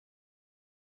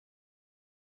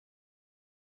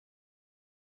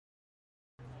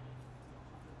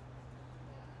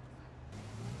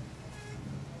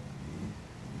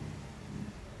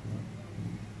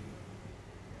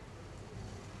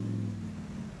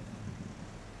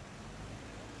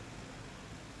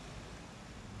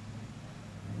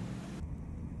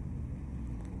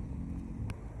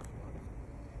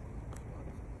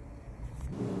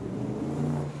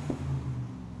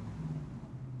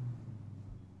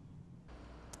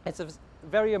It's a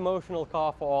very emotional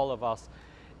car for all of us.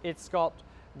 It's got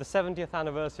the 70th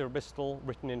anniversary of Bristol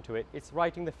written into it. It's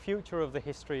writing the future of the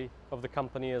history of the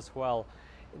company as well.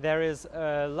 There is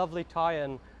a lovely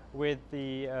tie-in with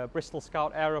the Bristol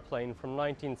Scout Aeroplane from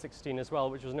 1916 as well,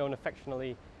 which was known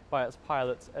affectionately by its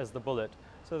pilots as the Bullet.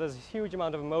 So there's a huge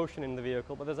amount of emotion in the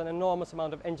vehicle, but there's an enormous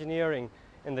amount of engineering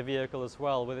in the vehicle as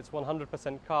well, with its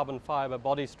 100% carbon fibre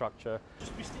body structure.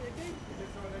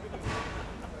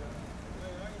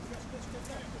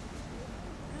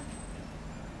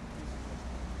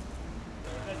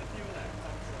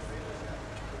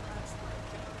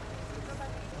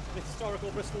 The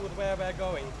historical Bristol with where we're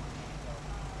going.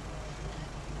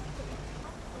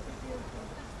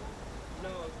 No,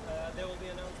 there will be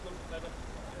an announcement that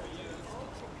for years.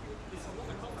 This is not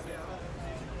a concept.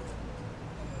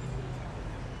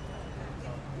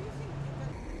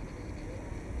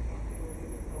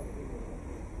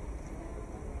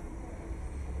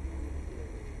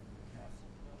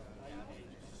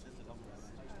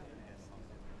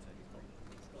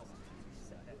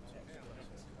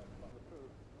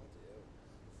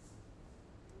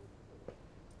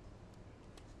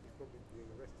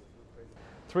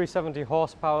 370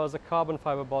 horsepower, a carbon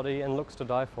fibre body, and looks to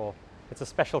die for. It's a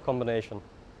special combination.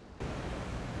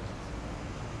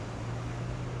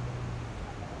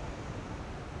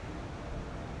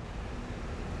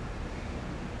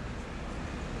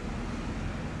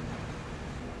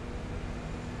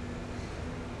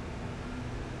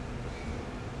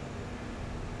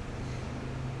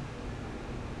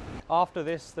 After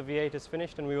this, the V8 is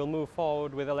finished and we will move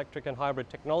forward with electric and hybrid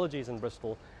technologies in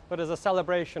Bristol. But as a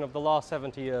celebration of the last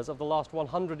 70 years, of the last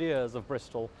 100 years of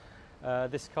Bristol,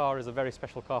 this car is a very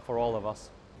special car for all of us.